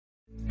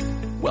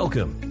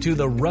Welcome to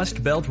the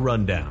Rust Belt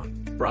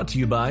Rundown, brought to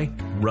you by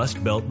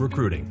Rust Belt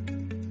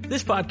Recruiting.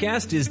 This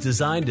podcast is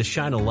designed to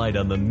shine a light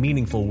on the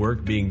meaningful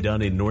work being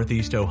done in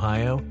Northeast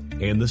Ohio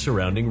and the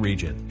surrounding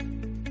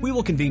region. We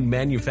will convene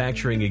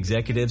manufacturing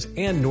executives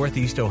and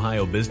Northeast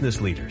Ohio business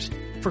leaders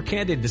for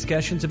candid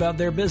discussions about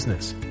their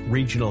business,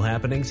 regional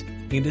happenings,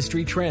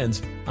 industry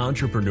trends,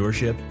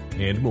 entrepreneurship,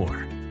 and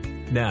more.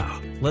 Now,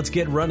 let's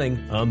get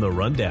running on the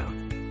Rundown.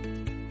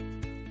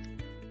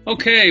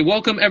 Okay,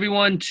 welcome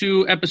everyone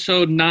to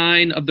episode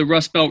 9 of the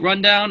Rust Belt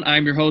Rundown.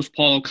 I'm your host,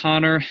 Paul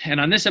O'Connor, and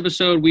on this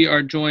episode, we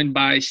are joined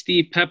by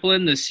Steve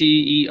Peplin, the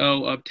CEO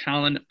of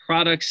Talon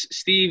Products.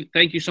 Steve,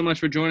 thank you so much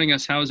for joining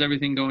us. How is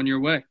everything going your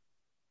way?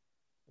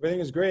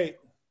 Everything is great.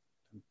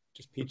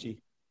 Just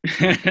peachy.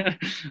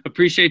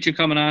 Appreciate you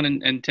coming on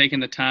and taking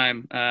the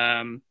time.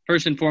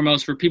 First and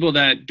foremost, for people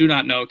that do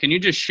not know, can you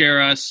just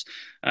share us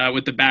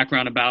with the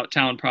background about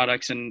Talon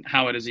Products and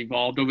how it has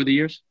evolved over the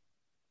years?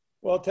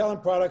 Well, Talon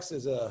Products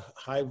is a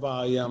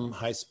high-volume,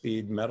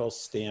 high-speed metal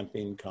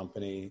stamping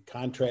company,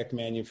 contract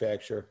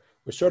manufacturer.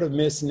 We're sort of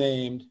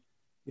misnamed.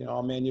 You know,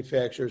 all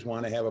manufacturers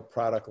want to have a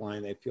product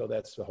line. They feel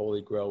that's the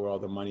holy grail where all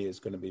the money is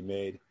going to be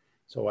made.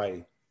 So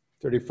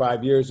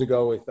 35 years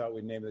ago, we thought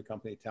we'd name the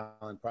company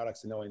Talon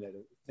Products,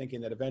 thinking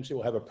that eventually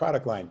we'll have a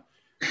product line.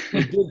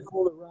 We did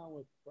fool around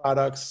with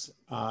products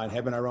and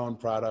having our own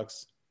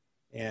products.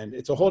 And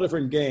it's a whole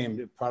different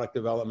game, product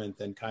development,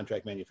 than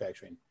contract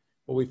manufacturing.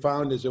 What we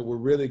found is that we're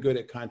really good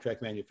at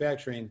contract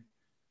manufacturing,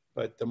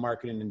 but the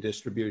marketing and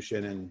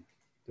distribution and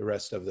the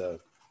rest of the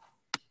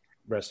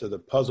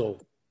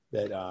puzzle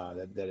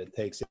that it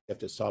takes, you have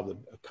to solve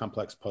a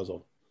complex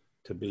puzzle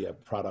to be a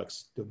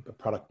product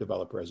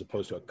developer as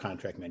opposed to a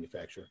contract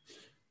manufacturer.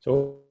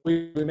 So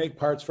we make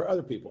parts for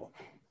other people.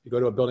 You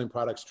go to a building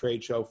products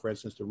trade show, for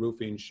instance, the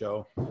roofing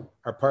show,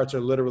 our parts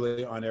are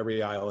literally on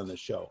every aisle in the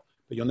show,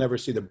 but you'll never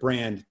see the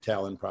brand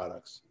Talon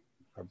Products.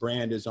 Our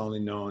brand is only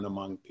known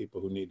among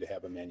people who need to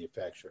have a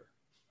manufacturer,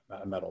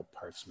 a metal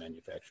parts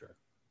manufacturer.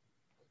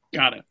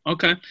 Got it.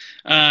 Okay.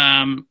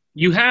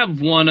 You have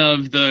one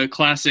of the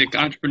classic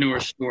entrepreneur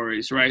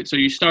stories, right? So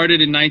you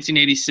started in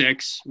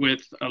 1986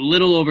 with a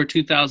little over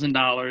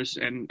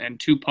 $2,000 and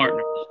two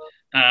partners.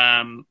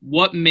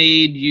 What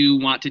made you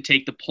want to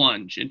take the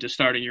plunge into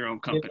starting your own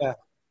company? Yeah.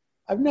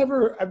 I've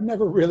never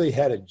really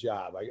had a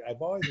job.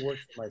 I've always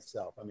worked for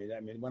myself. I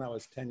mean, when I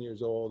was 10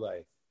 years old,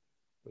 I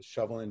was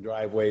shoveling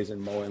driveways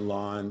and mowing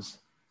lawns.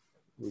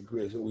 We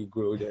grew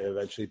to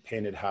eventually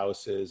painted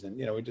houses, and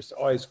we just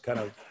always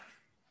I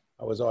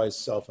was always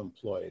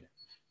self-employed.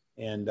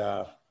 And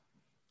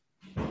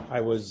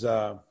I was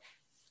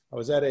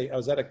at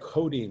a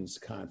coatings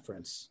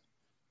conference.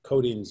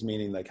 Coatings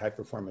meaning like high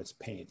performance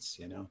paints,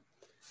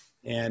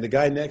 And the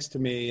guy next to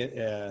me,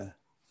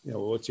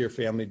 what's your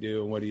family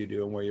do and what do you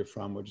do and where you're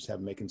from? We're just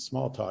making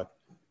small talk.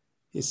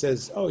 He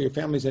says, "Oh, your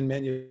family's in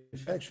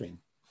manufacturing.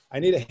 I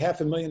need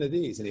 500,000 of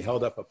these." And he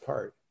held up a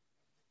part.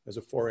 It was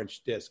a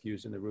 4-inch disc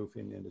used in the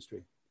roofing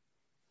industry.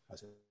 I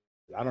said,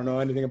 "I don't know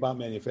anything about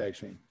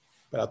manufacturing,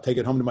 but I'll take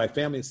it home to my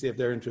family and see if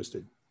they're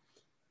interested.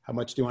 How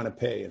much do you want to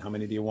pay and how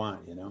many do you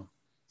want,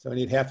 So I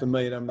need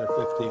 500,000 of them. They're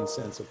 15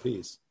 cents a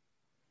piece."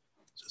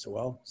 So I said,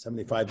 "Well,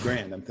 75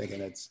 grand. I'm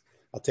thinking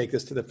I'll take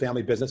this to the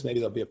family business.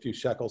 Maybe there'll be a few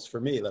shekels for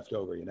me left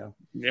over,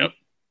 Yep.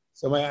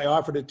 So I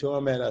offered it to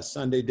him at a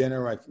Sunday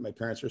dinner. My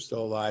parents were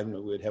still alive, and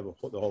we would have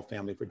the whole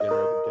family for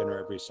dinner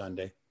every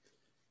Sunday.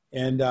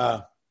 And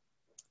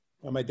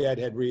my dad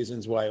had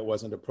reasons why it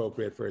wasn't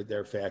appropriate for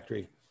their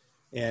factory.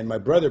 And my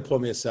brother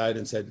pulled me aside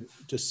and said,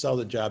 "Just sell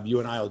the job. You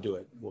and I will do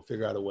it. We'll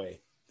figure out a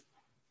way."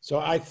 So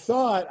I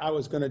thought I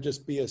was going to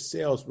just be a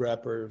sales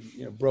rep or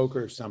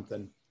broker or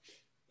something.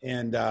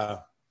 And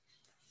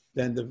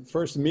then the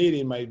first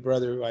meeting, my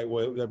brother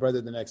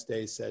the next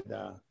day said,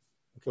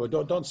 "Okay,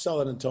 well, don't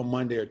sell it until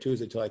Monday or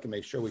Tuesday until I can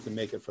make sure we can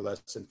make it for less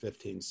than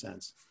 15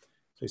 cents.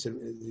 So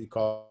he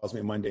calls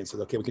me Monday and says,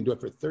 "Okay, we can do it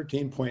for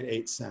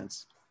 13.8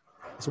 cents.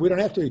 So we don't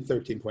have to be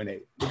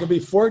 13.8. It can be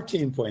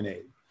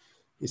 14.8.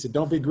 He said,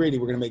 "Don't be greedy.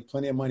 We're going to make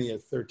plenty of money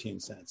at 13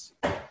 cents.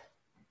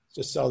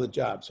 Just sell the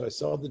job." So I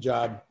sold the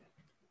job.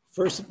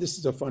 First, this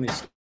is a funny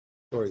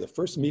story. The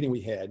first meeting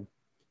we had,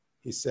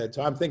 he said,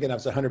 so I'm thinking that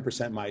was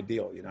 100% my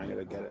deal. I'm going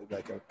to get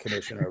like a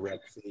commission or a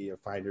rep fee or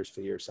finder's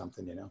fee or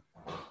something,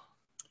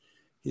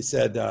 He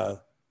said,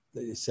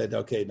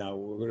 "Okay, now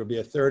we're going to be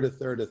a third. I'm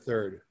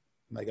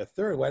like, "A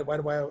third? Why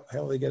do I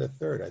only get a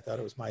third? I thought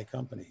it was my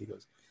company." He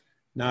goes,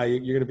 "No, you're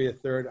going to be a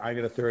third. I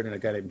get a third, and a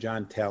guy named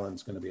John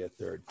Talon's going to be a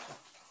third.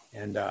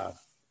 And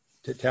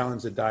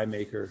Talon's a die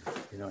maker,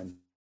 and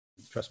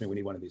trust me, we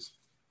need one of these."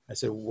 I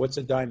said, "What's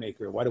a die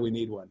maker? Why do we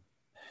need one?"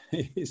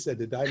 He said,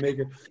 "The die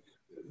maker,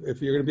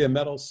 if you're going to be a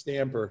metal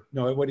stamper,"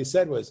 no, what he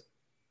said was,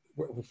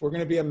 "If we're going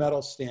to be a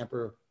metal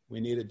stamper, we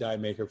need a die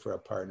maker for a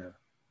partner."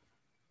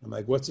 I'm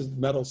like, "What's a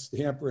metal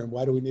stamper and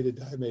why do we need a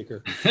die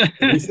maker?"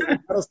 He said,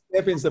 "Metal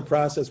stamping is the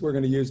process we're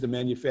going to use to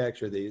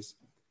manufacture these.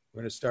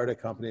 We're going to start a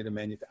company to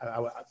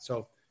manufacture."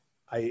 So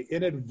I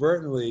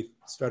inadvertently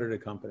started a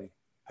company.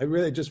 I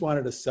really just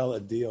wanted to sell a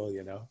deal,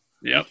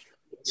 Yep.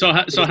 So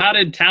how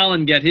did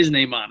Talon get his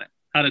name on it?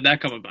 How did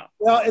that come about?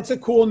 Well, it's a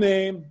cool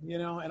name, you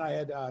know, and I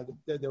had,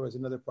 there was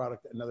another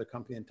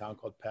company in town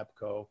called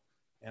Pepco.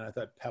 And I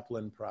thought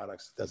Peplin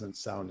Products doesn't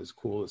sound as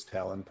cool as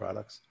Talon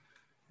Products.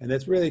 And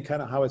that's really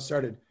kind of how it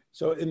started.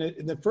 So in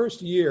the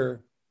first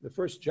year, the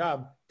first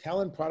job,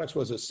 Talon Products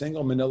was a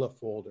single manila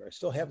folder. I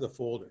still have the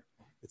folder.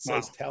 It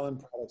says Talon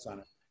Products on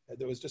it.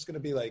 There was just going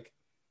to be like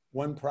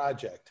one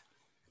project.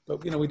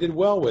 But, you know, we did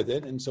well with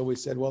it. And so we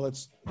said, well,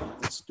 let's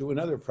do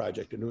another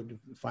project and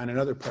find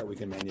another part we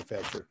can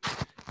manufacture.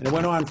 And it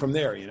went on from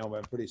there, you know,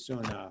 but pretty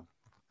soon,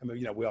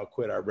 you know, we all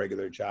quit our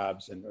regular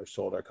jobs or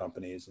sold our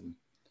companies and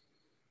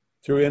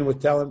threw in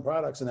with Talon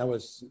Products. And that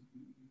was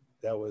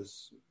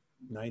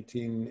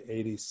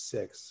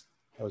 1986.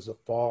 That was the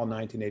fall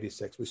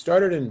 1986. We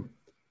started in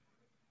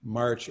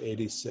March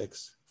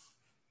 86.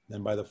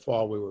 Then by the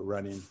fall we were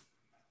running,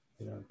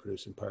 you know,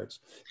 producing parts.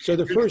 So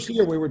the first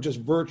year we were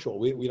just virtual.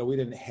 We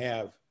didn't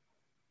have,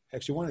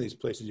 actually one of these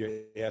places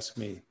you asked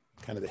me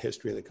kind of the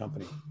history of the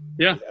company.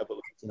 Yeah. The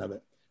evolution of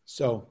it.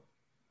 So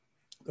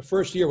the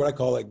first year, what I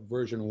call like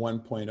version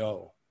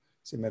 1.0.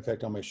 See, matter of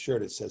fact, on my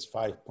shirt, it says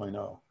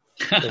 5.0.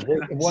 So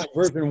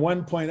version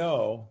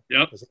 1.0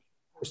 was the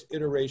first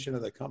iteration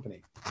of the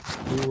company.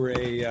 We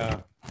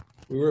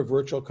were a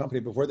virtual company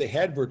before they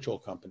had virtual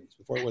companies,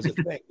 before it was a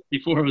thing.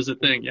 Before it was a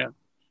thing, yeah.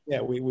 Yeah,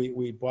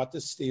 we bought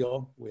the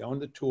steel, we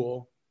owned the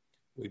tool,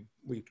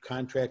 we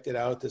contracted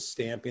out the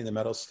stamping, the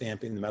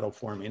metal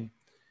forming.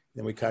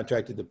 Then we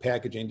contracted the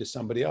packaging to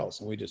somebody else,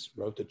 and we just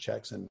wrote the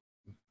checks and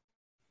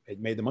it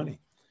made the money.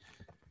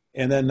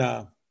 And then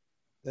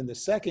the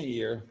second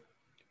year,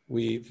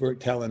 for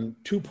Talon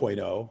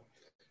 2.0,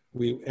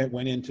 we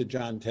went into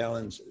John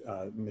Talon's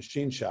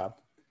machine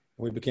shop.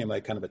 And we became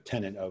like kind of a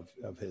tenant of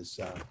his,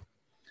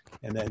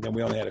 and then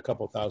we only had a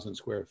couple thousand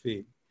square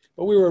feet.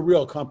 But we were a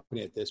real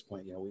company at this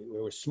point. You know, we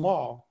were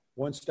small,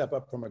 one step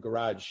up from a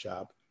garage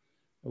shop.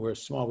 We were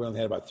small. We only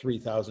had about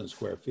 3,000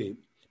 square feet.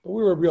 But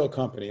we were a real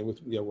company with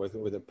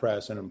a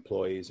press and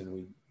employees, and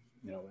we,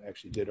 you know,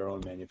 actually did our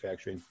own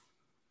manufacturing.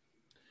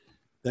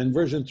 Then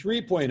version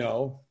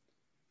 3.0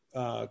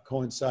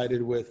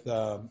 coincided with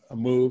a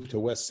move to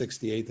West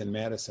 68th in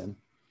Madison.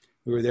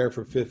 We were there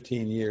for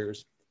 15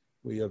 years.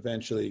 We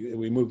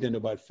moved into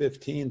about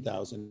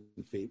 15,000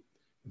 feet.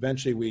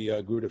 Eventually,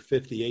 we grew to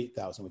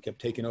 58,000. We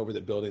kept taking over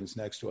the buildings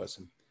next to us,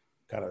 and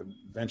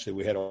eventually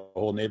we had a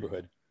whole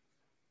neighborhood.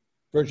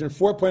 Version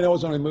 4.0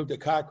 is when we moved to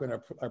Cochrane,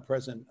 our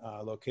present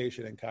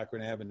location in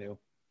Cochrane Avenue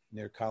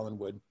near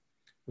Collinwood.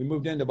 We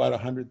moved into about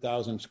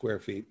 100,000 square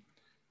feet.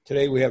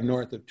 Today we have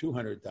north of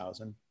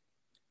 200,000,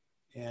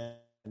 and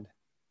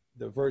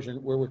the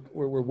version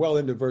we're well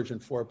into version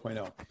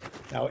 4.0.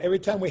 Now, every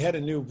time we had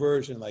a new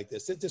version like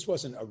this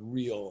wasn't a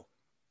real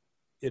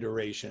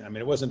iteration. I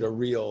mean, it wasn't a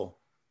real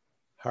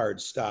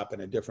hard stop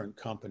in a different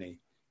company.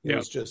 It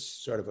was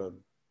just sort of a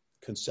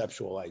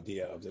conceptual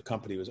idea of the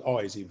company was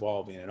always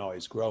evolving and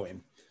always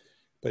growing.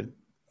 But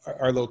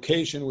our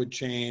location would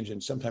change,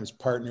 and sometimes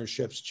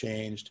partnerships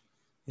changed.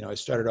 You know, I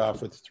started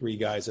off with 3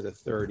 guys at a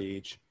third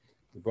each.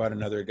 We brought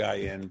another guy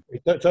in.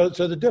 So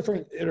the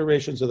different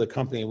iterations of the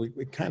company,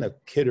 we kind of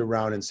kid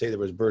around and say there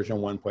was version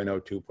 1.0,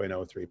 2.0,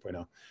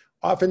 3.0.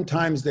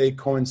 Oftentimes they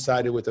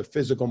coincided with a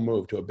physical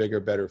move to a bigger,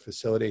 better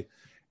facility.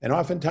 And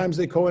oftentimes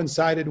they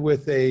coincided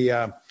with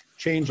a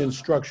change in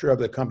structure of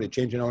the company,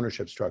 change in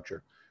ownership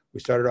structure. We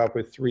started off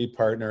with 3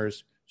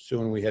 partners.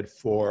 Soon we had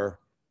 4.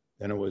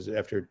 Then it was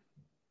after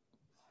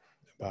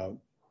about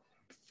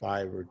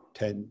 5 or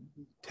 10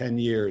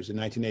 years in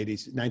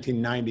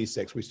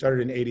 1996. We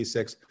started in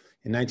 86.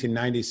 In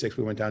 1996,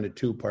 we went down to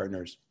 2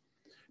 partners.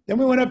 Then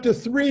we went up to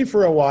 3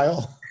 for a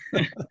while.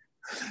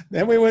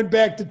 Then we went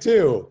back to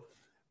 2.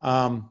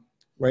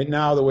 Right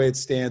now, the way it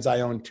stands, I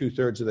own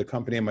 2/3 of the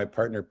company, and my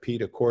partner,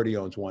 Pete Accordi,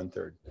 owns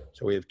 1/3.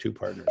 So we have 2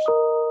 partners.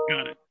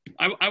 Got it.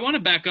 I want to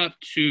back up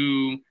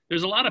to,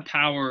 there's a lot of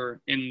power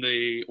in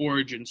the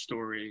origin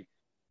story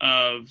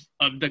of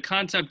the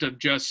concept of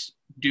just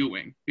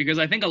doing, because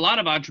I think a lot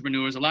of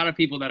entrepreneurs, a lot of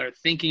people that are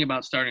thinking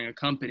about starting a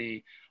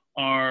company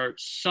are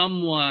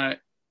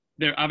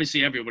they're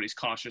obviously, everybody's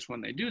cautious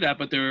when they do that,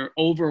 but they're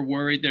over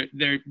worried.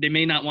 They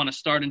may not want to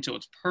start until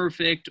it's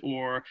perfect,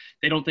 or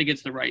they don't think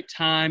it's the right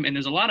time. And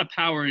there's a lot of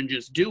power in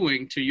just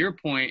doing, to your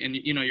point. And,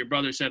 you know, your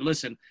brother said,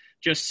 listen,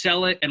 just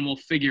sell it and we'll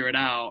figure it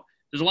out.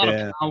 There's a lot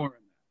of power in that.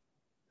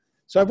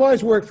 So I've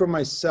always worked for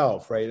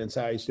myself, right? And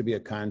so I used to be a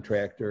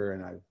contractor,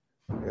 and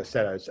like I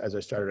said, as I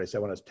started,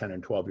 when I was 10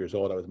 and 12 years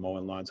old, I was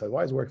mowing lawns. So I've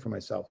always worked for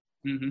myself.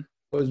 Mm-hmm.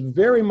 It was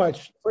very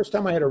much, first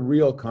time I had a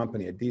real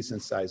company, a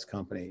decent sized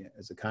company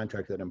as a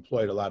contractor that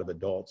employed a lot of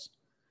adults.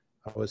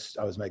 I was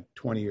like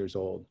 20 years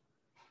old,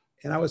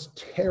 and I was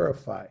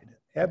terrified,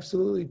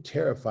 absolutely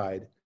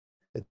terrified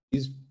that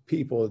these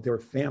people, there were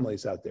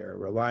families out there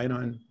relying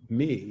on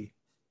me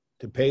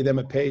to pay them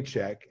a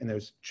paycheck, and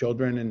there's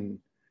children, and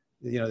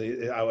you know,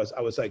 I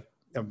was like,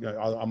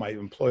 all my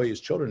employees'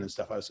 children and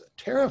stuff. I was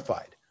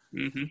terrified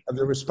of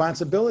the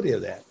responsibility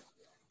of that.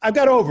 I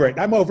got over it.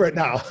 I'm over it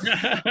now.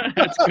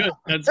 That's good.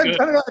 That's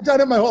good. I've done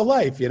it my whole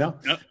life, you know.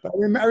 Yep. But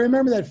I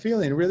remember that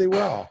feeling really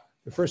well.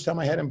 the first time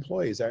I had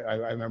employees, I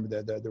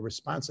remember the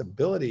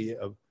responsibility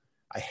of,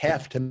 I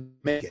have to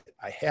make it.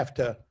 I have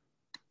to,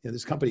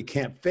 this company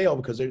can't fail,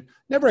 because it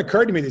never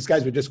occurred to me these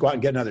guys would just go out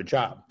and get another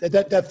job.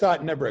 That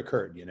thought never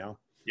occurred,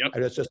 Yep.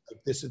 It's just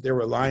they're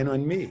relying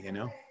on me,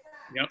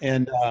 Yep.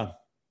 And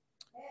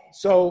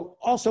so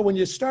also when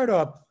you start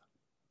up,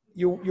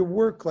 you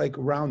work like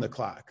round the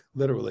clock,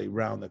 literally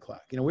round the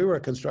clock. We were a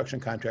construction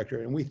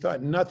contractor, and we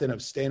thought nothing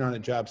of staying on a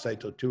job site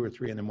till 2 or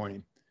 3 in the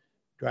morning,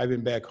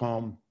 driving back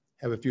home,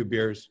 have a few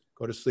beers,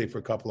 go to sleep for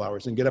a couple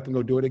hours, and get up and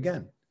go do it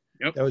again.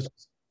 Yep.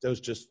 That was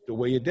just the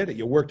way you did it.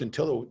 You worked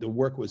until the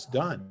work was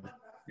done. Yep.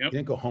 You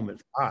didn't go home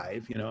at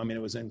 5,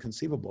 it was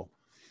inconceivable.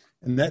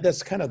 And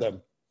that's kind of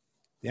the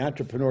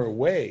entrepreneur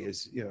way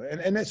is,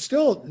 and it's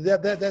still,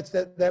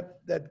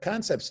 that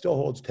concept still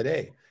holds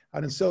today.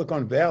 Out in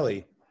Silicon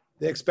Valley,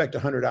 they expect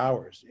 100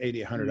 hours,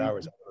 80, 100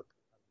 hours out of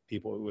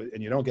people,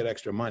 and you don't get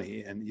extra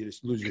money, and you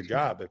just lose your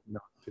job if you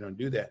don't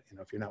do that.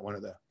 If you're not one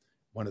of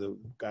the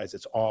guys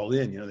that's all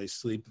in, they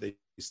sleep in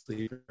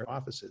their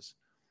offices.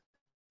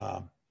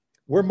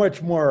 We're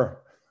much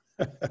more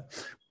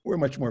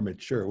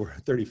mature. We're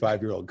a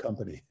 35-year-old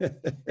company.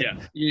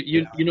 Yeah,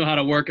 you know how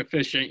to work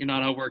efficient. You know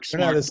how to work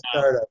smart. We're not a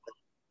startup.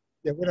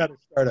 Yeah, we're not a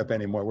startup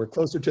anymore. We're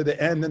closer to the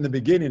end than the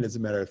beginning, as a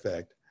matter of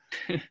fact.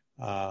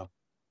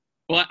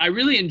 Well, I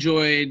really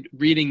enjoyed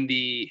reading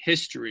the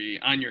history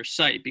on your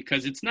site,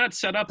 because it's not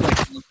set up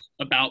like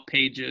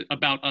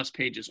about us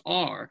pages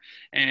are.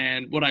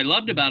 And what I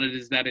loved about it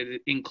is that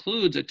it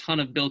includes a ton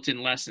of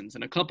built-in lessons,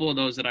 and a couple of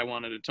those that I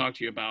wanted to talk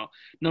to you about.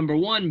 Number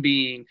one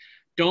being,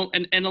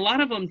 and a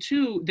lot of them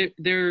too,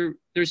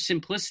 there's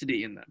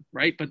simplicity in them,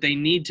 right? But they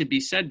need to be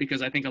said,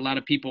 because I think a lot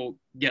of people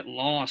get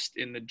lost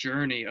in the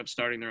journey of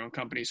starting their own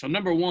company. So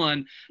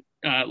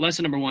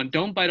lesson number one,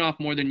 don't bite off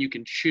more than you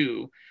can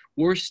chew.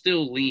 We're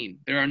still lean.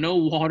 There are no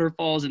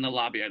waterfalls in the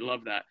lobby. I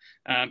love that.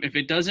 If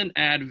it doesn't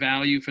add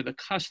value for the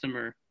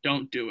customer,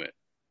 don't do it.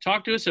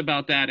 Talk to us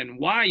about that, and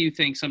why you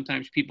think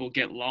sometimes people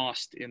get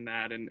lost in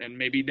that, and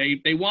maybe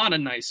they want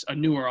a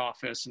newer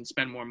office and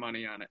spend more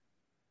money on it.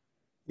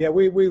 Yeah,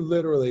 we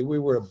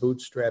were a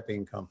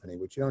bootstrapping company,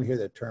 which you don't hear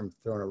that term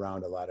thrown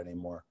around a lot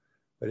anymore.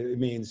 But it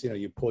means,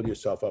 you pulled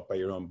yourself up by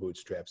your own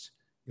bootstraps.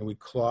 And we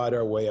clawed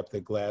our way up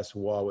the glass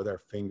wall with our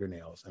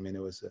fingernails. I mean,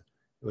 it was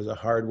a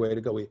hard way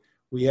to go.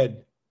 We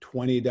had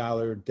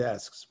 $20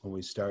 desks when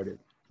we started.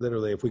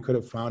 Literally, if we could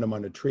have found them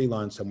on a tree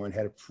lawn somewhere and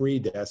had a free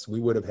desk, we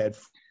would have had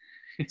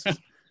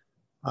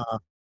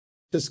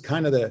just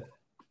kind of that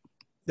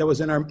was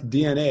in our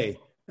DNA.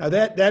 Now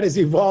that has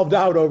evolved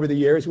out over the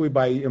years. We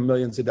buy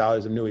millions of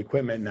dollars of new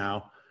equipment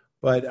now,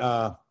 but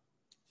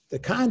the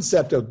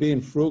concept of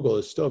being frugal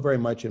is still very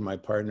much in my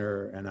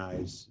partner and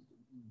I's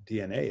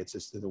DNA. It's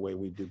just the way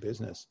we do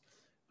business.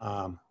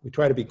 We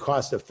try to be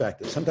cost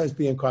effective. Sometimes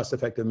being cost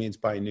effective means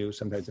buy new.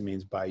 Sometimes it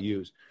means buy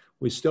used.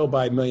 We still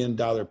buy $1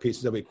 million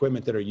pieces of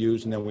equipment that are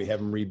used, and then we have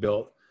them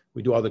rebuilt.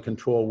 We do all the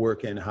control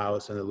work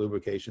in-house and the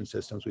lubrication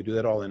systems. We do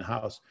that all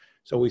in-house.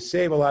 So we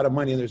save a lot of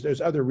money, and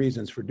there's other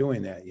reasons for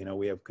doing that.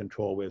 We have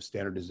control, we have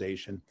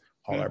standardization.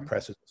 All our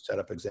presses are set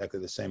up exactly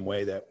the same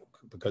way,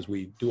 because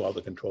we do all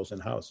the controls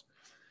in-house.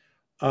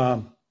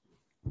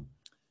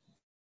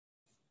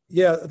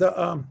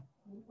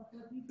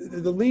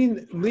 The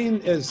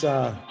lean is,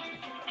 sorry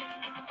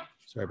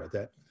about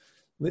that.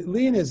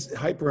 Lean is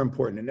hyper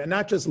important, and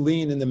not just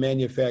lean in the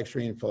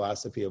manufacturing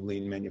philosophy of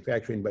lean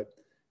manufacturing, but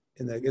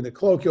in the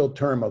colloquial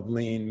term of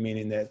lean,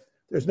 meaning that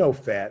there's no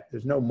fat,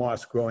 there's no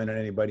moss growing on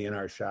anybody in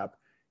our shop.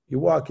 You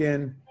walk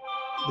in,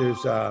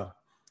 there's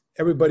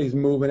everybody's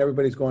moving,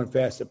 everybody's going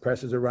fast. The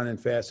presses are running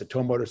fast, the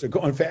tow motors are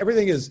going fast.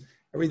 Everything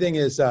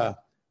is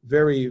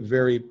very,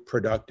 very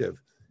productive.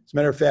 As a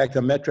matter of fact,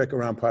 a metric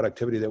around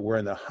productivity that we're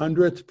in the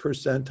 100th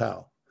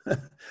percentile.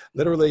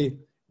 Literally,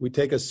 we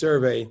take a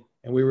survey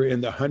and we were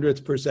in the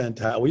 100th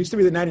percentile. We used to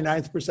be the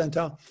 99th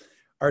percentile.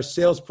 Our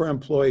sales per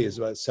employee is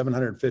about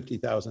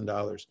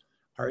 $750,000.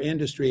 Our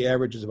industry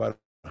average is about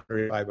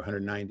 105,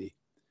 190.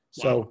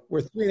 So wow.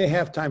 We're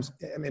 3.5 times.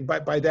 I mean,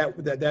 by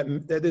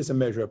that is a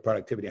measure of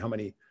productivity. How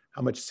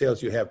much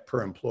sales you have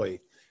per employee.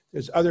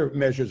 There's other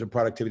measures of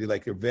productivity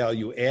like your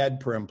value add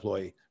per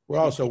employee. We're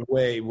also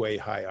way, way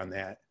high on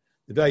that.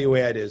 The value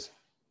add is,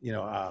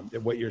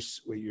 what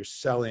you're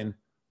selling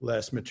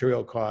less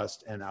material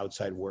cost and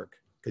outside work,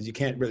 because you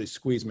can't really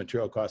squeeze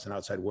material costs and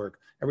outside work.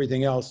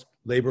 Everything else,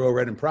 labor,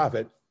 overhead, and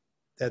profit,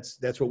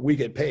 that's what we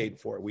get paid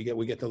for. We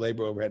get the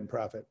labor, overhead, and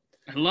profit.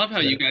 I love how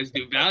you guys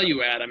do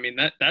value add. I mean,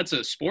 that's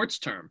a sports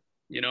term.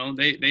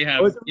 They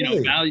have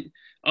value.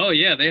 Oh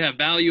yeah, they have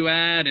value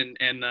add, and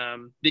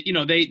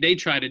they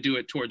try to do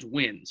it towards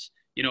wins.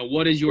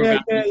 What is your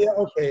value? Yeah.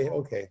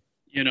 Okay.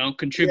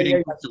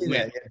 Contributing to win.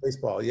 Yeah,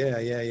 baseball. Yeah.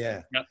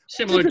 Yep.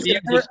 Similar to you.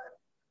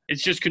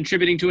 It's just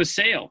contributing to a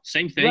sale.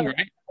 Same thing,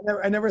 right?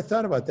 I never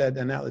thought about that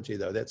analogy,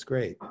 though. That's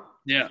great.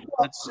 Yeah.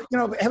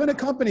 Having a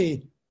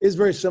company is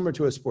very similar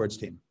to a sports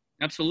team.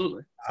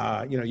 Absolutely. We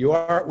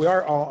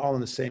are all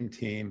on the same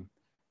team.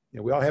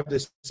 We all have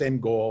this same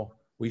goal.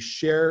 We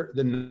share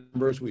the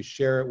numbers. We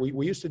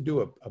used to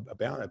do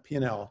a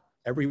P&L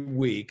every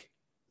week,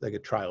 like a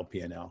trial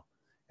P&L.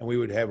 And we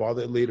would have all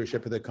the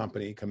leadership of the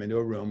company come into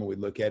a room and we'd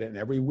look at it. And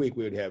every week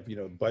we would have,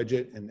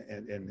 budget and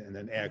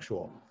then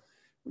actual.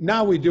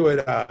 Now we do it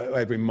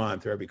every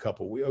month or every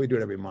couple. We do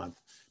it every month.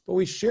 But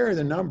we share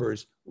the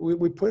numbers.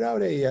 We put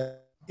out a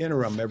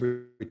interim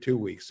every 2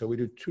 weeks. So we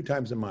do 2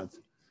 times a month.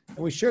 And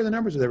we share the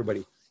numbers with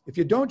everybody. If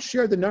you don't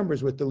share the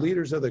numbers with the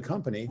leaders of the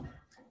company,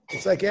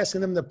 it's like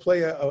asking them to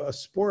play a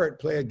sport,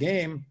 play a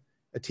game,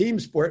 a team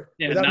sport,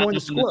 without knowing the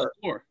score.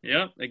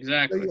 Yeah,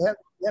 exactly. So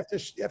you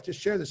have to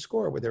share the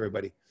score with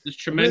everybody. It's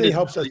tremendous. It really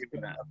helps us.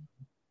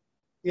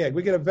 Yeah,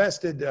 we get a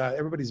vested.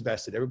 Everybody's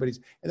vested. And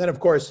then of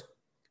course,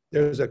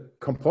 there's a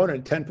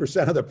component.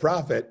 10% of the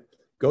profit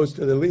goes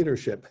to the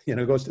leadership.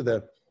 Goes to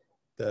the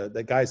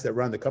guys that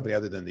run the company,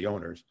 other than the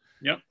owners.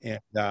 Yep. And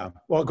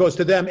it goes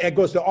to them. It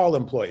goes to all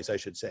employees, I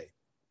should say.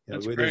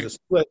 There's a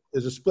split.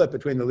 There's a split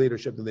between the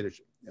leadership and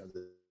leadership.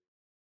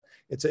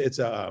 It's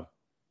a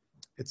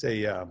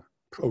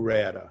pro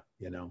rata.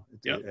 That's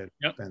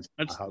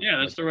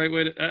the right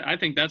way to. I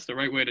think that's the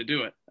right way to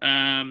do it.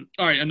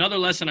 All right. Another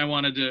lesson I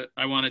wanted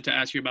to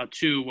ask you about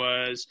too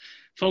was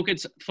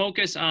focus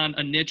on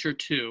a niche or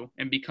two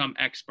and become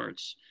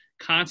experts.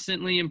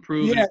 Constantly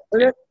improve. Yeah.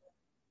 Go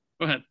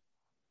ahead.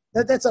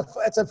 It's a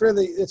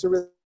really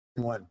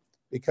one,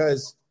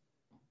 because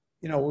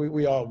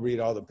we all read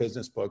all the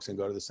business books and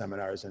go to the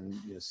seminars and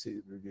we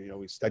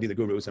study the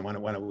gurus and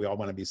we all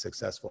want to be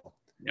successful.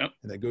 Yep.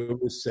 And the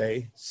gurus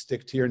say,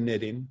 stick to your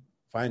knitting,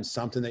 find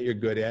something that you're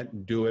good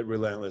at, do it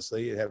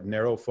relentlessly, have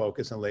narrow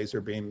focus and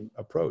laser beam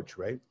approach,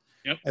 right?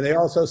 Yep. And they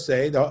also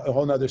say, a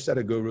whole nother set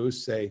of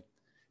gurus say,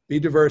 be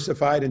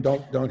diversified and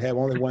don't have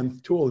only one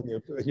tool in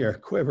your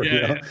quiver.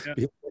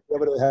 Be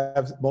able to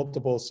have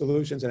multiple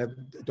solutions and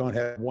don't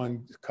have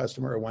one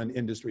customer or one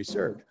industry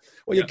served.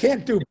 Well, you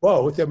can't do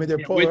both. I mean, they're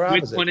polar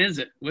opposites.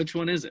 Which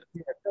one is it?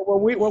 Yeah,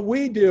 what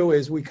we do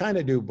is we kind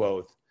of do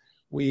both.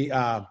 We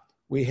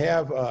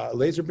have a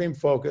laser beam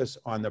focus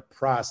on the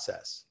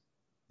process,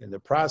 and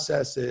the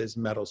process is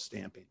metal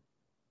stamping.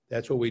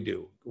 That's what we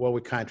do. Well,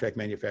 we contract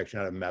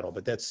manufacturing out of metal,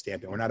 but that's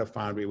stamping. We're not a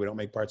foundry. We don't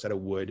make parts out of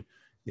wood.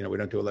 We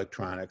don't do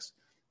electronics.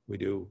 We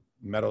do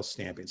metal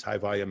stampings, high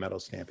volume metal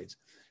stampings.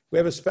 We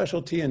have a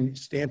specialty in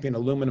stamping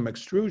aluminum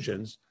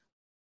extrusions,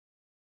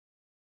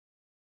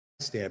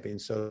 stamping.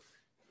 So,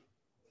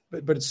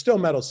 but it's still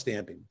metal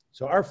stamping.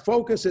 So our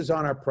focus is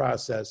on our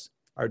process.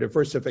 Our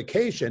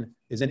diversification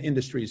is in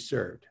industries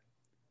served.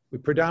 We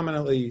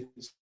predominantly,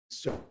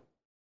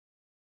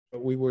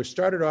 we were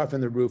started off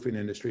in the roofing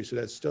industry, so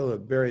that's still a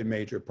very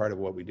major part of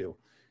what we do.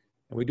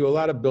 And we do a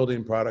lot of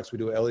building products. We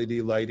do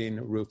LED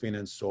lighting, roofing,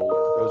 and solar.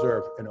 Those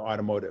are in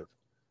automotive.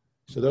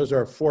 So those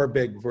are 4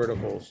 big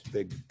verticals,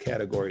 big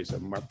categories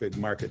of big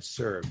markets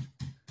served.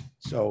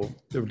 So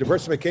the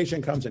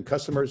diversification comes in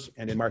customers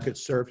and in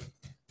markets served,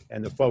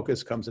 and the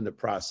focus comes in the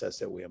process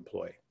that we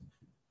employ.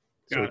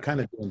 So we're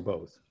kind of doing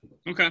both.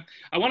 Okay.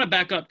 I want to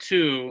back up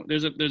too.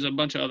 There's a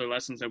bunch of other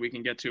lessons that we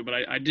can get to, but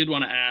I did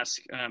want to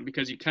ask,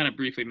 because you kind of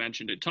briefly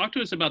mentioned it. Talk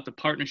to us about the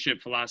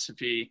partnership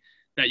philosophy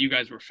that you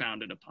guys were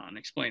founded upon.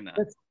 Explain that.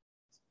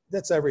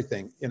 That's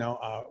everything.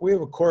 We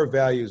have a core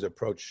values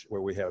approach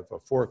where we have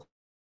 4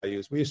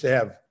 values. We used to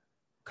have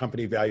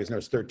company values, and there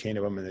was 13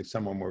 of them, and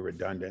some of them were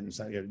redundant, and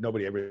some,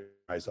 nobody ever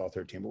realized all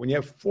 13. But when you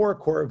have 4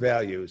 core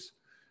values,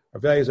 our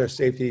values are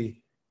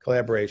safety,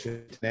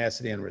 collaboration,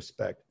 tenacity, and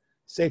respect.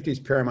 Safety is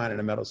paramount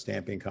in a metal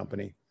stamping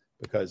company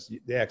because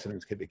the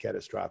accidents could be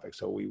catastrophic.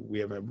 So we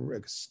have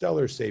a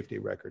stellar safety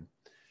record.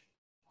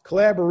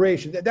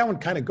 Collaboration, that one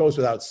kind of goes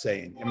without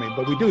saying.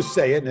 But we do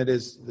say it, and it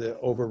is the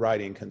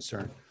overriding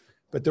concern.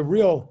 But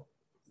where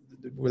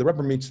the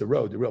rubber meets the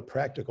road, the real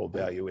practical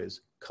value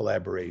is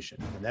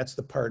collaboration. And that's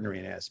the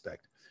partnering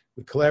aspect.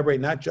 We collaborate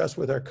not just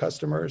with our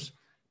customers,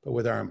 but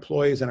with our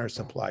employees and our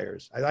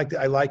suppliers.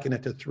 I liken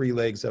it to 3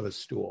 legs of a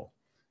stool.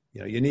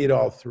 You need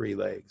all 3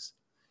 legs.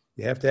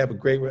 You have to have a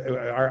great,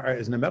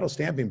 as in the metal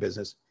stamping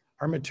business,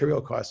 our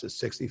material cost is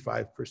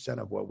 65%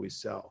 of what we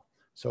sell.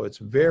 So it's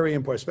very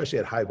important, especially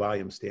at high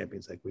volume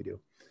stampings like we do.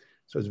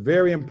 So it's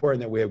very important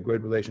that we have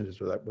good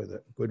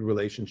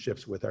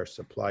relationships with our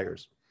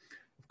suppliers.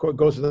 Of course, it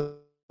goes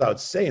without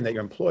saying that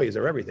your employees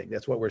are everything.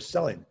 That's what we're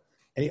selling.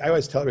 And I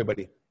always tell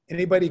everybody,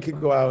 anybody can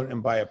go out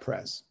and buy a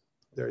press.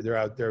 They're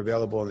out there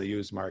available in the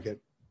used market.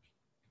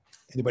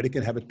 Anybody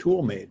can have a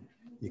tool made.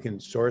 You can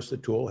source the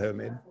tool, have it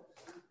made.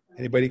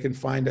 Anybody can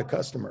find a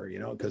customer,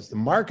 because the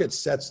market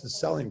sets the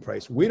selling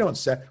price. We don't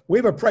set. We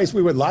have a price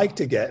we would like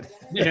to get.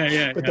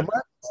 But the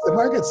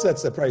market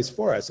sets the price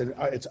for us, and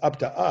it's up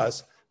to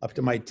us, up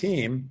to my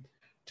team,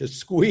 to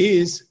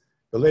squeeze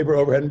the labor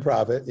overhead and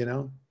profit,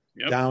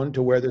 down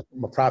to where there's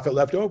a profit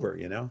left over,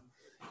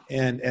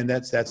 and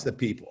that's the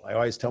people. I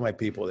always tell my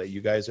people that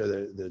you guys are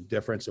the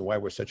difference and why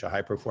we're such a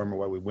high performer,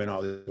 why we win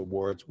all the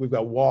awards. We've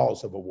got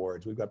walls of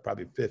awards. We've got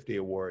probably 50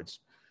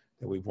 awards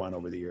that we've won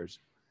over the years.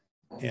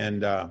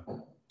 And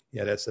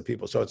that's the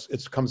people. So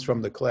it comes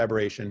from the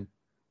collaboration,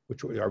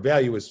 which our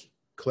value is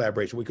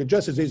collaboration. We could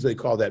just as easily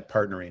call that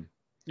partnering.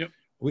 Yep.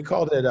 We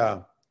called it,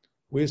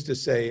 we used to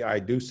say, I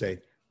do say,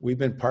 we've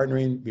been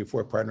partnering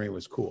before partnering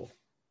was cool.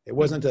 It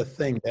wasn't a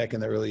thing back in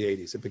the early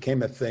 80s. It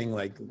became a thing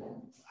like,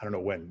 I don't know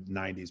when,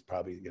 90s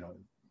probably,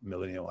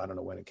 millennial, I don't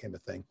know when it became a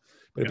thing.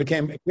 But it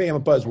became a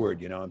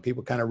buzzword, and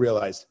people kind of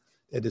realized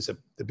that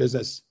the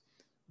business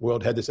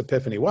world had this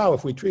epiphany. Wow,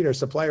 if we treat our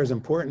suppliers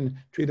important,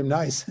 treat them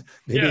nice,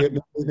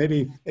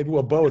 maybe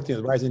we'll both,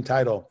 the rising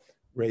tide will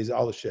raise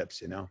all the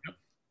ships,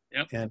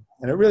 Yep. And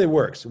it really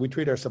works. We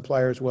treat our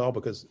suppliers well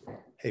because,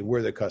 hey,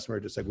 we're the customer,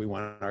 just like we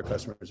want our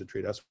customers to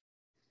treat us.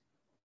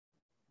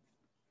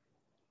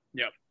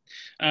 Yep.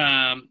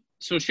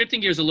 So shifting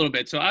gears a little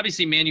bit. So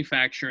obviously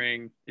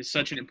manufacturing is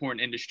such an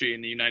important industry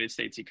in the United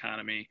States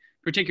economy,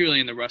 particularly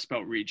in the Rust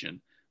Belt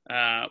region.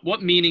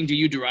 What meaning do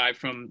you derive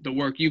from the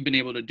work you've been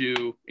able to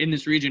do in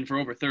this region for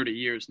over 30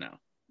 years now?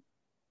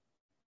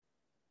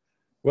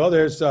 Well,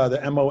 there's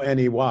the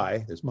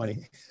MONEY, there's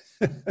money.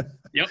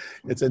 Yep.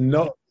 It's a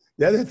no.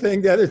 The other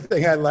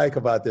thing I like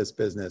about this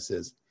business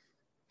is,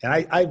 and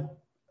I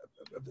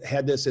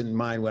had this in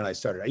mind when I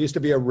started. I used to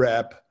be a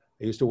rep.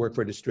 I used to work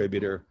for a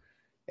distributor.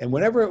 And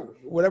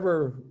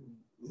whatever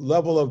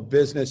level of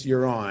business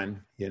you're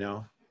on,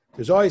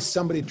 there's always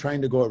somebody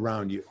trying to go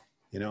around you,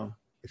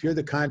 If you're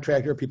the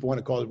contractor, people want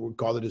to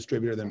call the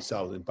distributor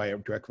themselves and buy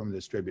it direct from the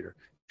distributor.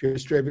 If you're a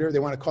distributor, they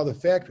want to call the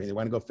factory. They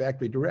want to go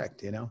factory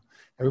direct,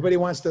 Everybody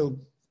wants to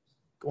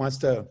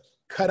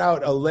cut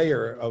out a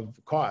layer of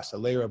cost, a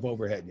layer of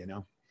overhead,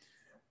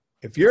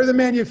 If you're the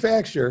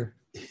manufacturer,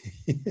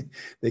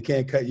 they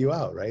can't cut you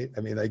out, right?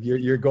 I mean, like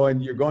you're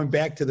going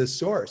back to the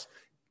source.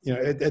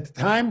 At the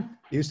time,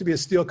 there used to be a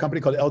steel company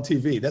called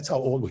LTV. That's how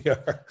old we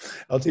are.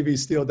 LTV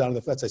Steel down in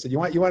the flats. I said, you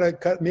want to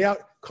cut me out?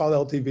 Call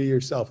LTV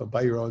yourself and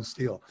buy your own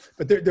steel.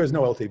 But there's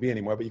no LTV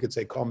anymore. But you could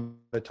say call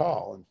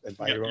Mittal and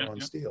buy your own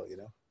steel.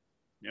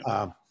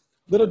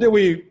 Little did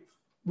we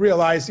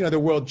realize, the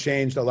world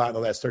changed a lot in the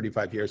last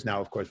 35 years.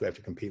 Now, of course, we have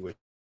to compete with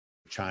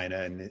China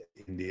and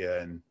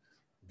India and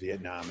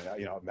Vietnam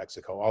and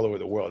Mexico, all over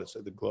the world.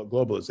 So the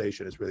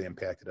globalization has really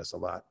impacted us a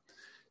lot.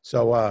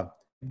 So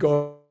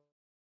go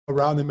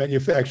around the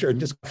manufacturer and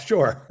just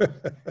offshore.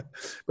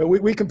 But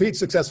we compete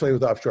successfully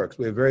with offshore because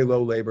we have very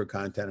low labor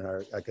content.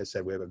 And like I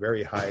said, we have a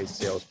very high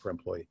sales per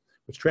employee,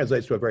 which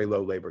translates to a very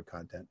low labor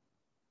content.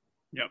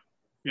 Yep.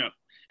 Yep.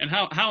 And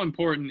how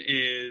important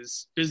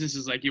is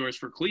businesses like yours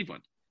for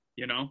Cleveland?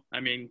 I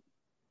mean,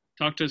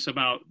 talk to us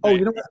about. Oh,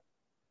 you know what?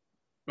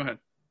 Go ahead.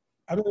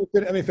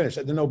 Let me finish.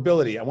 The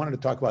nobility. I wanted to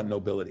talk about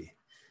nobility.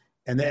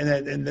 And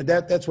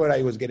that's what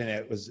I was getting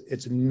at.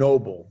 It's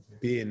noble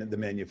being the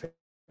manufacturer.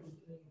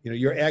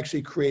 You're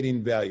actually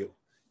creating value.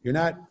 You're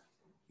not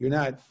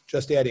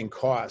just adding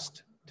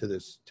cost to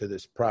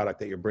this product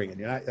that you're bringing.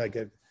 You're not like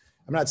I'm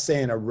not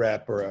saying a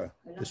rep or a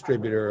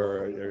distributor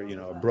or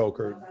a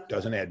broker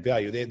doesn't add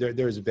value.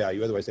 There's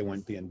value. Otherwise, they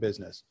wouldn't be in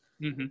business.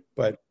 Mm-hmm.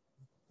 But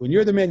when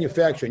you're the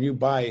manufacturer and you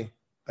buy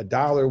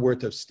 $1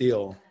 worth of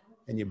steel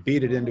and you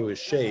beat it into a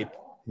shape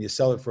and you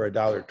sell it for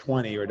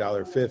 $1.20 or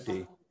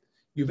 $1.50,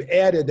 you've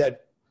added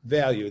that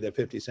value, that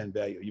 50-cent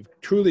value.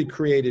 You've truly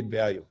created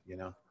value,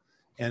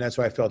 And that's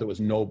why I felt it was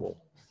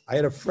noble. I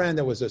had a friend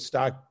that was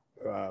a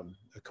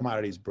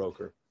commodities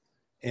broker,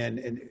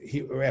 and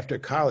he, after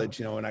college,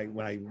 when I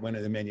went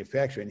into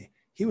manufacturing,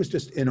 he was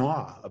just in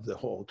awe of the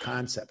whole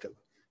concept of.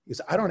 He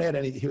said, "I don't add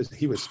any."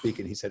 He was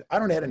speaking. He said, "I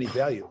don't add any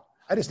value.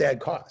 I just add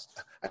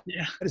cost. I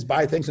just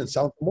buy things and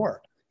sell them for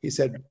more." He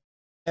said,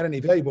 "Add any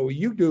value, but what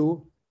you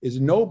do is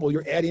noble.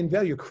 You're adding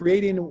value. You're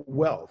creating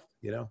wealth."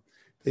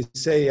 They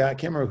say I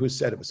can't remember who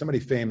said it, but somebody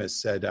famous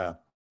said.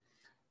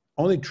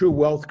 Only true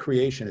wealth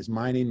creation is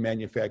mining,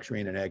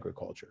 manufacturing, and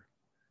agriculture,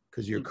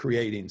 because you're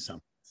creating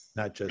something,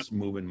 not just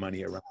moving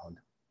money around.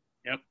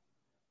 Yep.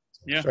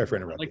 Yeah. Sorry for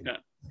interrupting. I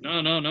like that.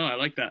 No. I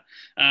like that.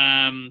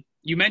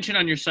 You mentioned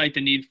on your site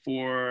the need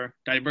for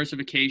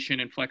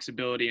diversification and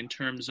flexibility in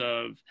terms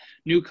of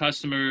new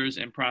customers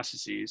and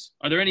processes.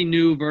 Are there any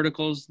new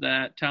verticals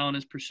that Talon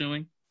is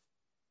pursuing?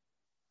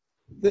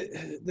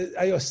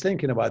 I was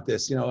thinking about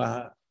this.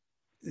 The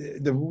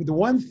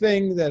one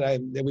thing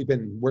that we've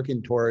been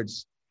working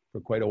towards for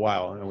quite a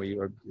while,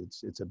 and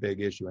it's a big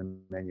issue in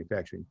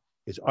manufacturing,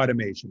 is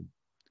automation.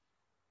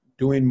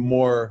 Doing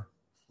more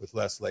with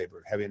less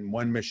labor, having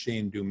one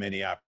machine do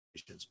many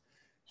operations.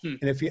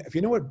 And if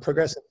you know what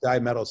progressive die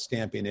metal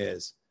stamping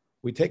is,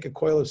 we take a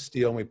coil of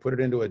steel and we put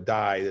it into a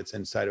die that's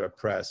inside of a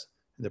press,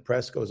 and the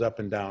press goes up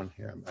and down.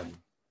 Here,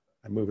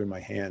 I'm moving my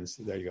hands.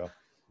 There you go.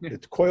 The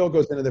coil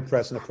goes into the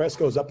press, and the press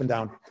goes up and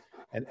down.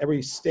 And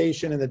every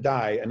station in the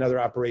die, another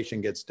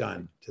operation gets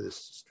done to this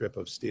strip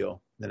of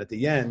steel. And then at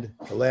the end,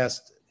 the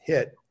last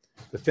hit,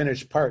 the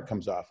finished part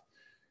comes off.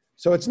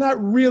 So it's not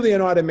really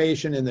an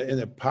automation in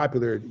the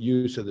popular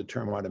use of the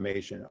term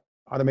automation.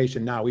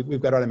 Automation now,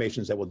 we've got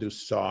automations that will do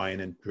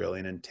sawing and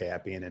drilling and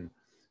tapping and,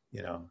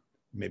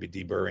 maybe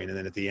deburring. And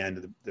then at the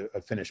end,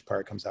 a finished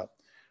part comes out.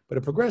 But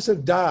a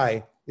progressive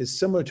die is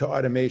similar to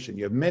automation.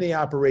 You have many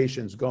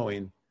operations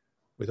going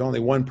with only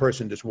one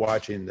person just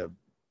watching the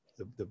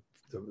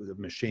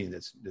machine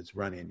that's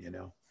running,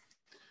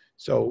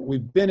 So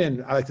we've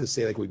been I like to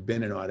say we've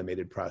been in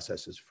automated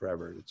processes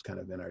forever. It's kind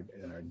of in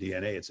our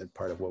DNA. It's a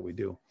part of what we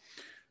do.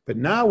 But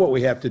now what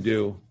we have to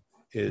do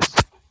is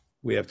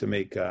we have to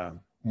make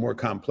more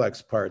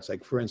complex parts.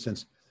 Like for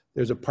instance,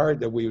 there's a part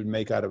that we would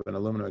make out of an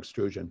aluminum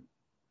extrusion.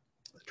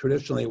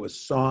 Traditionally, it was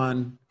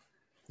sawn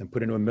and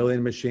put into a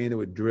milling machine that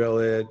would drill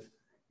it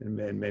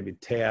and maybe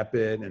tap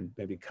it and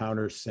maybe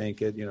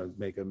countersink it,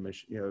 make a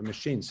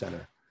machine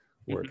center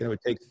work. And it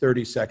would take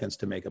 30 seconds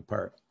to make a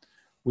part.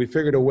 We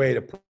figured a way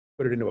to put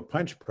it into a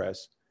punch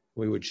press.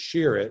 We would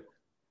shear it.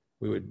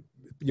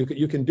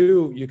 You can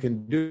do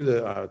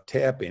the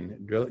tapping,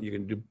 drill. You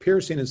can do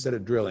piercing instead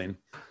of drilling,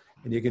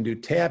 and you can do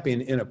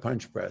tapping in a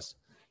punch press.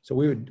 So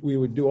we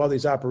would do all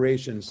these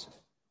operations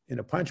in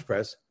a punch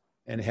press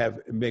and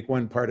make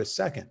one part a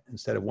second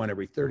instead of one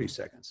every 30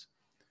 seconds,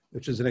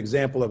 which is an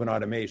example of an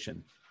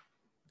automation.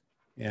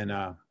 And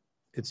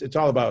it's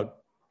all about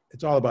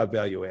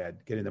value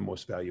add, getting the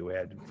most value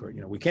add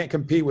we can't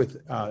compete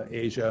with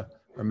Asia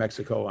or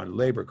Mexico on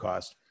labor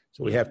cost.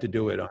 So we have to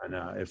do it on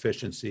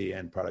efficiency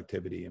and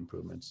productivity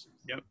improvements.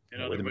 Yep.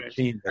 Where the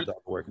machine does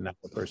all the work, not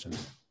the person.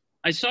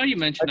 I saw you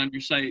mention on your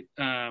site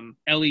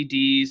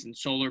LEDs and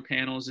solar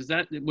panels.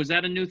 Was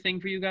that a new thing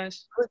for you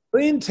guys?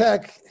 Clean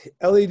tech,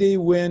 LED,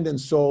 wind,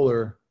 and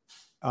solar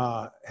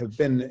have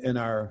been in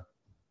our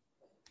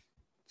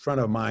front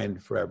of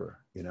mind forever.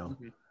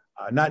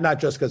 Not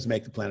just because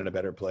make the planet a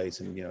better place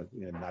and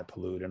not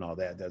pollute and all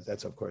that.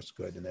 That's of course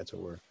good, and that's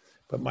what we're.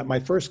 But my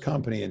first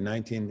company in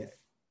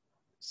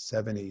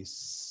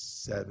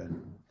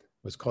 1977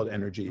 was called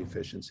Energy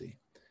Efficiency.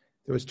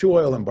 There was 2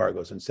 oil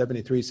embargoes in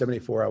 73,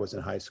 74. I was in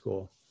high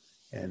school,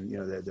 and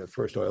the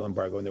first oil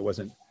embargo, and there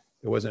wasn't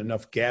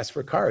enough gas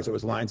for cars. There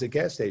was lines at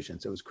gas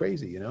stations. It was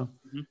crazy,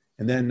 Mm-hmm.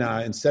 And then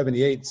in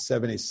 78,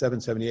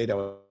 77, 78, I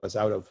was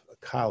out of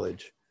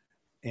college.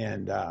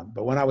 And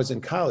but when I was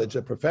in college,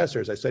 the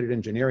professors, I studied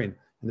engineering,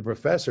 and the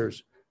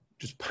professors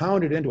just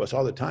pounded into us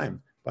all the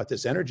time about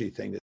this energy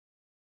thing,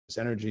 this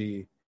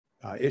energy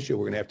issue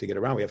we're going to have to get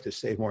around. We have to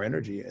save more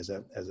energy as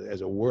a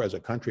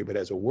country, but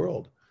as a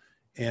world.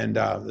 And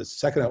the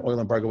second oil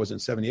embargo was in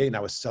 78, and I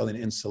was selling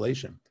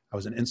insulation. I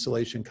was an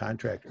insulation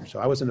contractor. So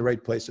I was in the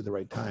right place at the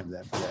right time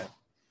for that.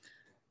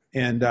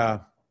 And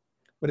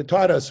what it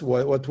taught us,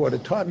 what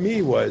it taught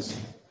me was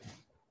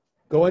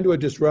go into a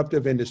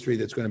disruptive industry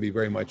that's going to be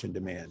very much in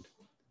demand.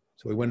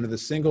 So we went into the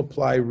single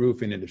ply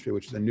roofing industry,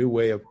 which is a new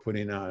way of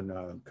putting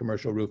on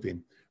commercial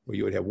roofing, where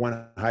you would have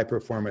one high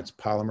performance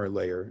polymer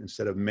layer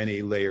instead of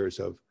many layers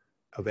of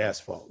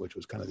asphalt, which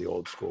was kind of the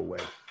old school way.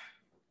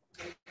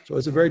 So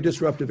it's a very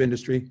disruptive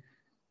industry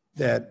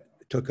that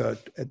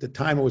at the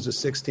time it was a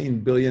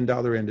 $16 billion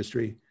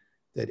industry,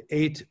 that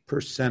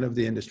 8% of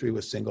the industry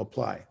was single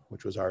ply,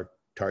 which was our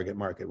target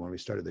market when we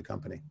started the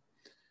company.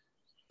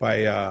 By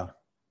a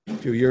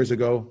few years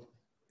ago,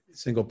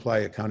 single ply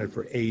accounted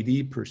for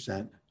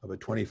 80% of a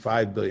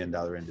 $25 billion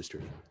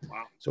industry.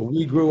 Wow. So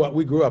we grew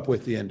up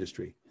with the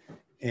industry.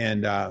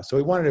 And so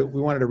we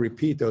wanted to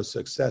repeat those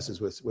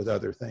successes with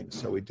other things.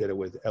 So we did it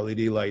with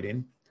LED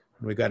lighting.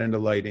 When we got into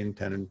lighting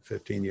 10 and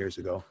 15 years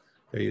ago,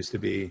 there used to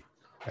be,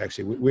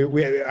 actually,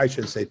 I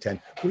shouldn't say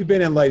 10. We've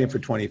been in lighting for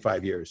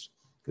 25 years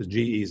because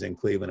GE's in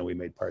Cleveland and we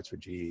made parts for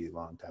GE a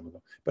long time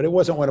ago. But it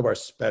wasn't one of our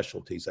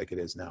specialties like it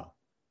is now.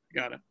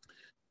 Got it.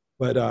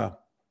 But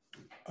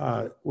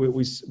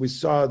we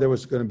saw there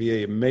was going to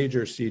be a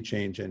major sea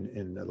change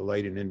in the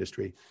lighting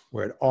industry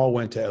where it all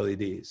went to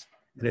LEDs.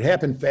 And it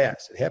happened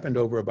fast. It happened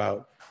over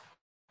about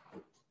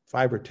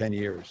 5 or 10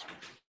 years.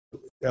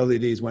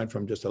 LEDs went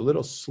from just a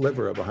little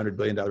sliver of a $100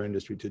 billion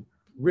industry to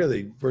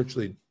really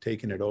virtually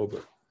taking it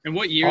over. And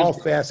what years? All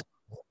fast.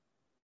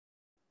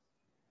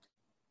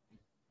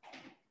 I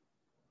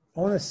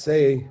want to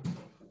say,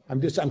 I'm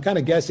kind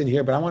of guessing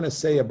here, but I want to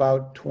say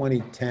about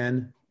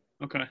 2010.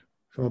 Okay.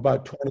 From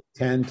about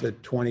 2010 to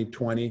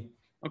 2020.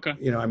 Okay.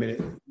 You go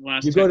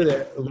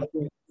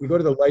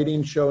to the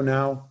lighting show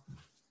now,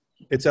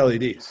 it's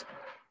LEDs.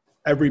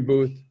 Every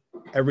booth,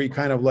 every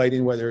kind of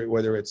lighting,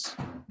 whether it's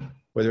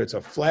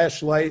a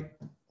flashlight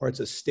or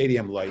it's a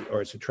stadium light or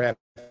it's a traffic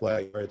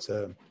light or it's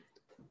a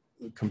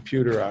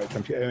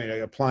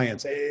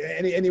appliance,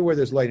 anywhere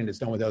there's lighting, it's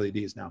done with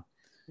LEDs now.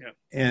 Yeah.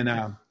 And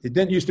it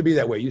didn't used to be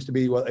that way. It used to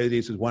be,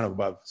 LEDs was one of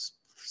about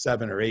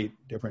 7 or 8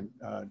 different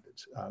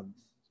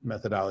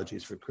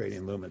methodologies for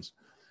creating lumens.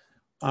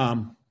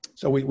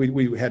 So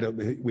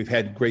we've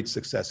had great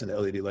success in the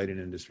LED lighting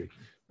industry.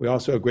 We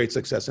also had great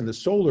success in the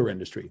solar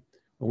industry.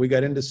 When we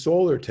got into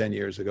solar 10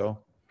 years ago,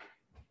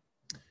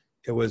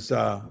 it was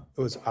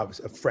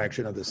obviously a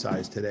fraction of the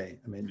size today.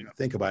 I mean,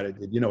 Think about it.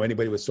 Did you know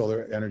anybody with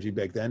solar energy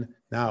back then?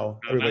 Now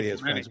everybody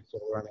has friends with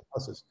solar on their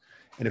houses.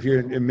 And if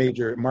you're in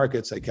major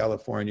markets like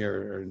California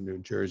or New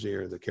Jersey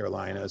or the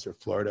Carolinas or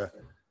Florida,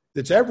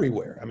 it's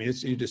everywhere. I mean,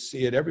 you just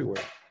see it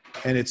everywhere.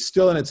 And it's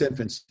still in its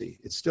infancy.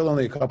 It's still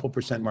only a couple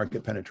percent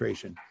market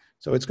penetration.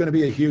 So it's going to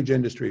be a huge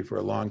industry for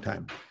a long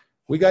time.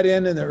 We got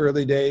in the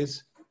early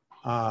days.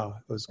 It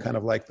was kind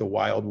of like the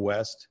Wild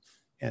West.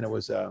 And it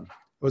was a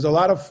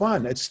lot of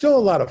fun. It's still a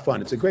lot of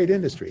fun. It's a great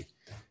industry.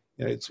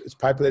 It's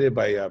populated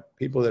by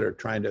people that are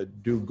trying to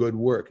do good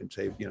work and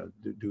save,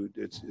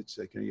 it's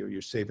like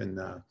you're saving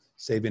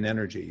saving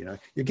energy. You know,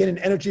 you're getting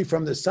energy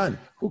from the sun.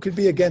 Who could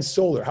be against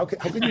solar? How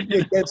can you be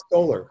against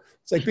solar?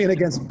 It's like being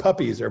against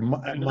puppies or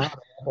mom and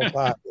apple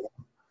pie.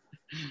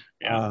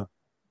 You know?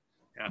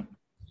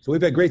 So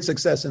we've had great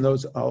success in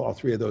those all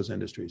three of those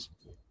industries.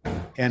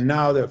 And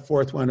now the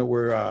fourth one that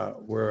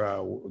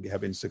we're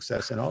having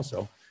success in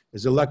also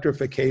is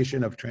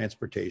electrification of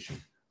transportation,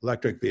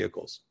 electric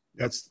vehicles.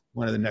 That's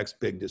one of the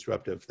next big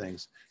disruptive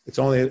things. It's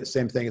only the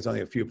same thing. It's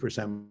only a few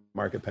percent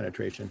market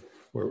penetration.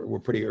 We're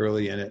pretty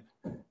early in it,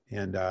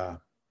 and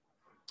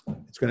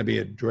it's going to be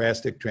a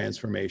drastic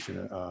transformation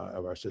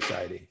of our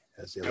society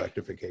as the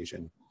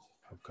electrification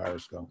of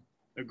cars go.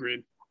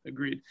 Agreed.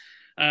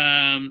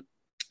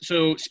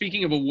 So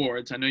speaking of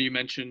awards, I know you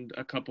mentioned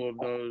a couple of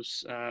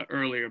those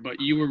earlier, but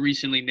you were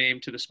recently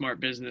named to the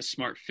Smart Business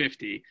Smart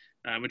 50,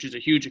 which is a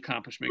huge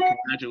accomplishment.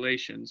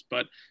 Congratulations.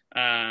 But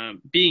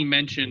being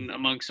mentioned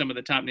among some of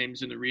the top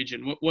names in the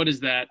region, what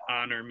does that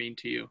honor mean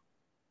to you?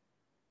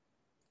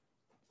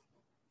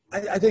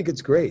 I think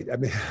it's great. I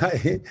mean,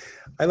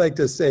 I like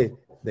to say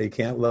they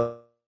can't love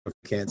you,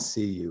 can't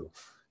see you.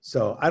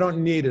 So I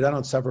don't need it. I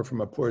don't suffer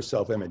from a poor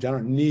self-image. I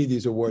don't need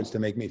these awards to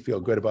make me feel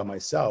good about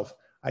myself.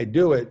 I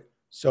do it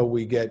so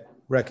we get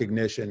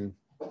recognition.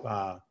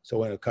 So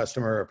when a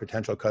customer or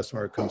potential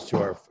customer comes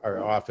to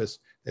our office,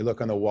 they look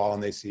on the wall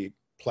and they see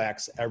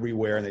plaques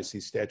everywhere, and they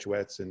see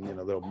statuettes and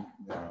little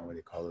what do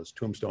you call those,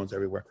 tombstones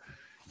everywhere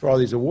for all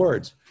these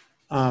awards.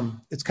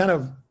 It's kind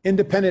of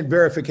independent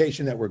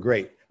verification that we're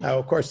great. Now,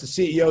 of course, the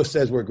CEO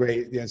says we're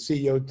great. The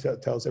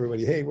CEO tells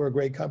everybody, "Hey, we're a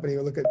great company."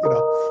 Look at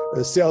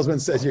the salesman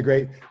says you're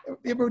great.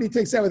 Everybody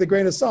takes that with a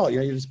grain of salt.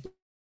 You're just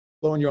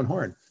blowing your own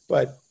horn.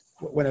 But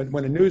when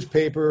a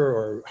newspaper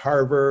or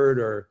Harvard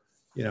or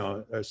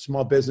a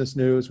small business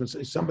news, when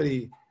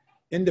somebody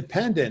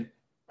independent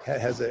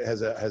has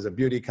a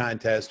beauty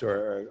contest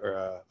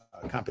or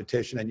a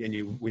competition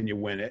and when you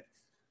win it,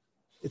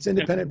 it's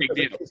independent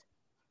verification.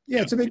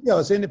 Yeah, it's a big deal.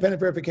 It's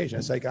independent verification.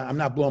 It's like I'm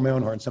not blowing my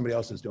own horn; somebody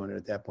else is doing it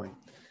at that point.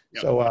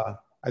 Yep. So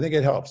I think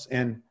it helps.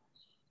 And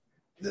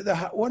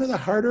one of the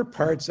harder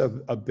parts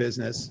of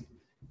business,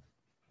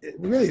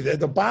 really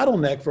the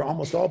bottleneck for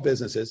almost all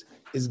businesses,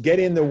 is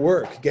getting the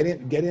work,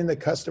 getting the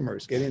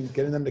customers, getting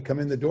them to come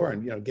in the door,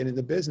 and getting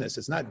the business.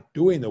 It's not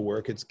doing the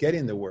work; it's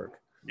getting the work.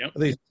 Yep.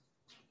 At least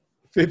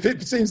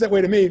it seems that way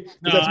to me.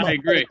 No, I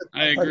agree.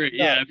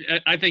 Yeah,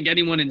 I think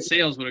anyone in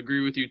sales would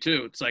agree with you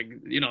too. It's like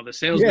the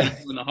salesman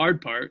doing the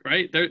hard part,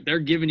 right? They're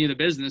giving you the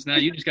business. Now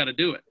you just got to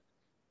do it.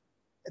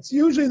 It's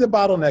usually the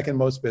bottleneck in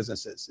most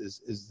businesses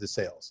is the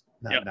sales,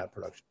 not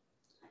production.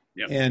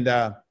 Yep.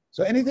 And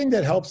so anything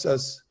that helps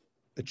us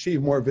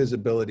achieve more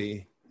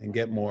visibility and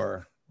get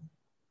more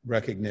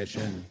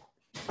recognition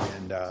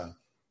and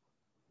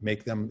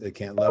make them, they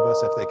can't love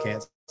us if they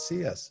can't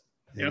see us.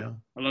 You know?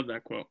 I love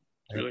that quote.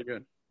 It's really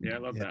good. Yeah, I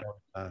love that.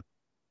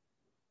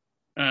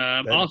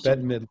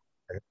 Bette Midler.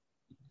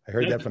 I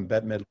heard that from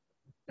Bette Midler.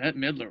 Bette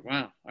Midler.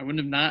 Wow. I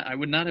would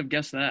not have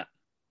guessed that.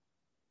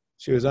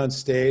 She was on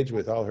stage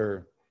with all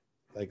her,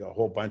 like a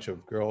whole bunch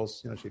of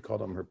girls. She called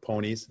them her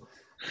ponies,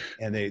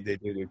 and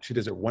she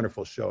does a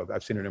wonderful show.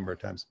 I've seen her a number of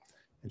times,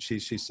 and she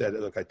said,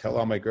 "Look, I tell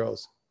all my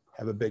girls,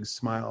 have a big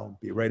smile,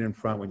 be right in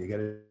front when you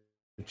get a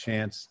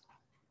chance,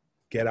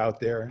 get out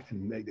there,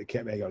 and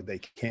they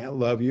can't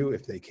love you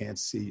if they can't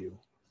see you."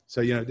 So,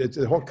 it's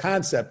the whole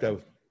concept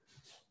of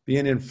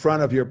being in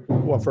front of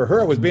for her,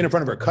 it was being in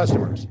front of her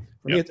customers.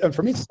 For me, it's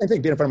the same thing,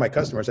 being in front of my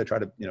customers. I try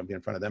to, be in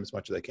front of them as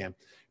much as I can,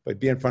 but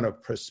be in front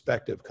of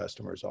prospective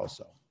customers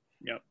also.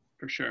 Yep,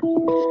 for sure.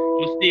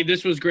 Well, Steve,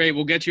 this was great.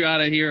 We'll get you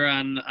out of here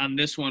on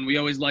this one. We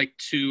always like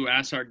to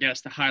ask our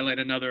guests to highlight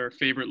another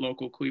favorite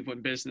local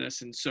Cleveland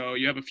business. And so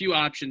you have a few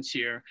options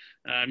here.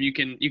 You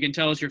can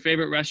tell us your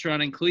favorite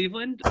restaurant in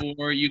Cleveland,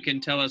 or you can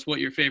tell us what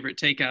your favorite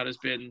takeout has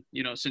been,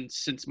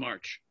 since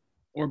March.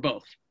 Or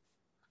both?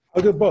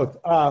 I'll do both.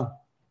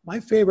 My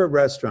favorite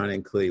restaurant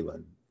in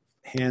Cleveland,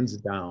 hands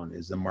down,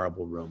 is the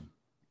Marble Room.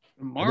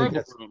 The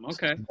Marble Room,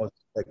 okay. The most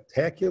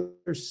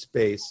spectacular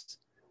space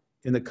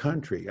in the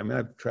country. I mean,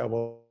 I've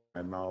traveled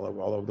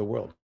all over the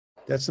world.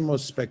 That's the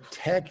most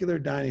spectacular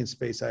dining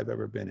space I've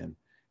ever been in.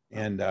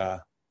 And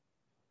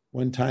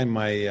one time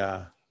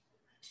my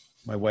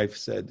wife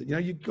said,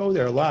 you go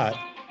there a lot.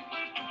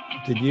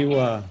 Did you,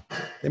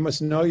 they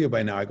must know you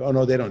by now. I go, oh,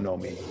 no, they don't know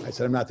me. I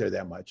said, I'm not there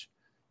that much.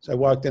 So I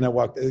walked in,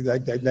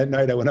 that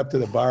night I went up to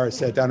the bar,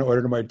 sat down and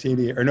ordered a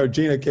martini. Or no,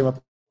 Gina came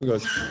up and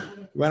goes,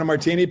 "You want a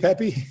martini,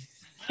 Peppy?"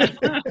 So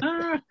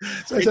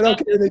I said,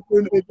 okay, they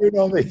do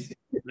know me.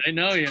 They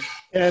know you.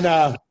 And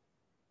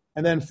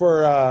then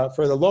for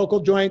the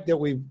local joint that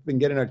we've been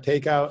getting our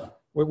takeout,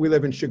 we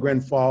live in Chagrin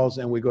Falls,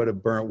 and we go to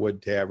Burnt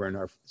Wood Tavern.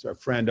 Our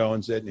friend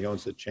owns it, and he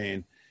owns the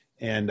chain.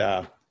 And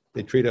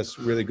they treat us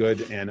really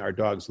good, and our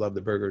dogs love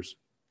the burgers.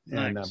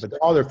 And nice. But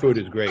all their food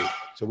is great,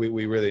 so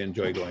we really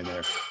enjoy going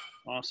there.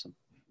 Awesome.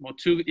 Well,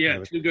 two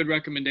good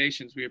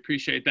recommendations. We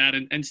appreciate that.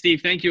 And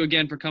Steve, thank you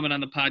again for coming on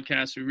the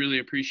podcast. We really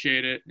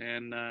appreciate it.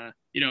 And,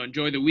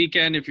 enjoy the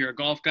weekend. If you're a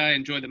golf guy,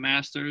 enjoy the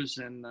Masters,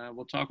 and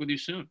we'll talk with you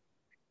soon.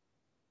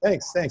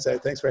 Thanks.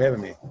 Thanks for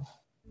having me.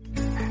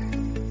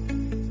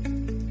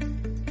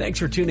 Thanks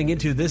for tuning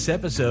into this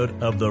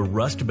episode of the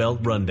Rust Belt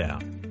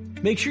Rundown.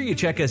 Make sure you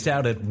check us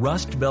out at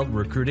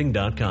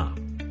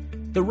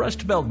rustbeltrecruiting.com. The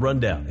Rust Belt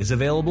Rundown is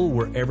available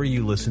wherever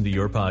you listen to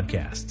your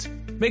podcasts.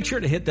 Make sure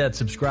to hit that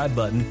subscribe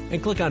button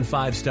and click on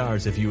 5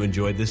 stars if you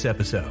enjoyed this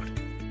episode.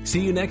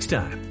 See you next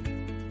time.